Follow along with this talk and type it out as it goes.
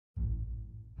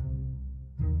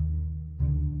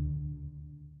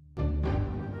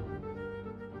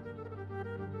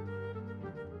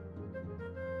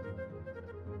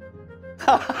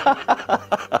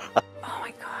Oh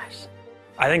my gosh.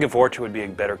 I think a Vorcha would be a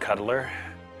better cuddler.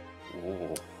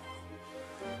 Ooh.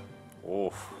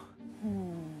 Oof.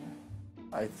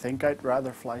 I think I'd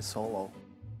rather fly solo.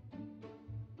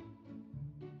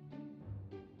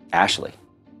 Ashley.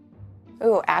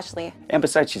 Ooh, Ashley. And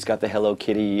besides, she's got the Hello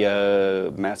Kitty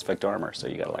Mass Effect armor, so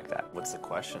you gotta like that. What's the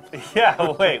question?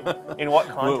 Yeah, wait. In what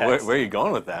context? Where are you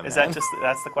going with that, Is man? that just,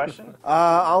 that's the question?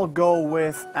 I'll go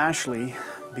with Ashley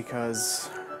because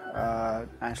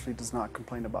Ashley does not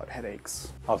complain about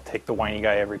headaches. I'll take the whiny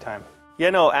guy every time. Yeah,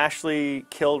 no, Ashley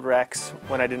killed Rex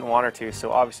when I didn't want her to,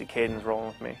 so obviously Caden's rolling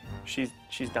with me. She's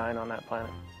dying on that planet.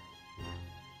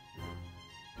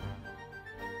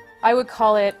 I would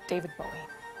call it David Bowie.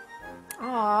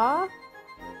 Aww.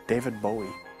 David Bowie.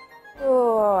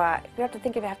 Ooh, you have to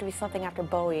think it'd have to be something after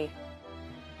Bowie.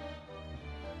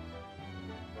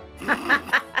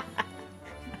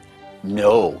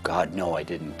 No, God, no, I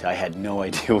didn't. I had no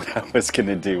idea what I was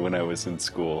gonna do when I was in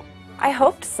school. I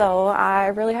hoped so. I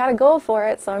really had a goal for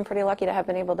it, so I'm pretty lucky to have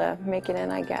been able to make it in,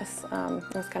 I guess.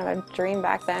 It was kind of a dream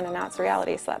back then, and now it's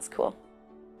reality, so that's cool.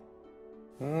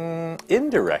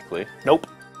 Indirectly. Nope.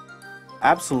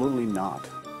 Absolutely not.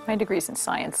 My degree's in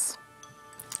science,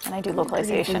 and I do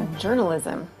localization.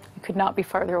 Journalism. You could not be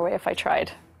farther away if I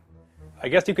tried. I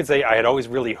guess you could say I had always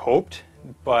really hoped,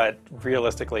 but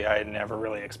realistically, I had never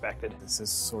really expected. This is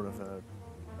sort of a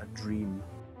dream.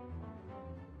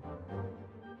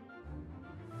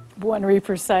 One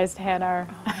Reaper-sized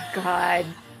Hanar. Oh, God.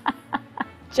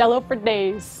 Jello for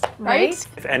days, right?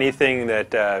 If anything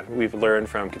that we've learned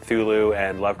from Cthulhu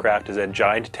and Lovecraft is that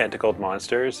giant tentacled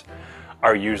monsters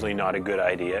are usually not a good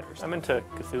idea. I'm into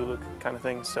Cthulhu kind of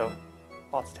things, so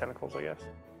lots of tentacles, I guess.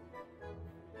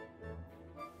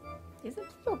 Isn't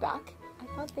Pluto back? I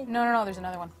thought they... No, there's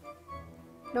another one.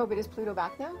 No, but is Pluto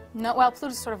back now? No, well,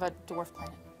 Pluto's sort of a dwarf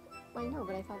planet. I know,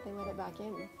 but I thought they let it back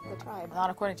in, the tribe. Not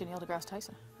according to Neil deGrasse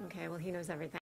Tyson. Okay, well, he knows everything.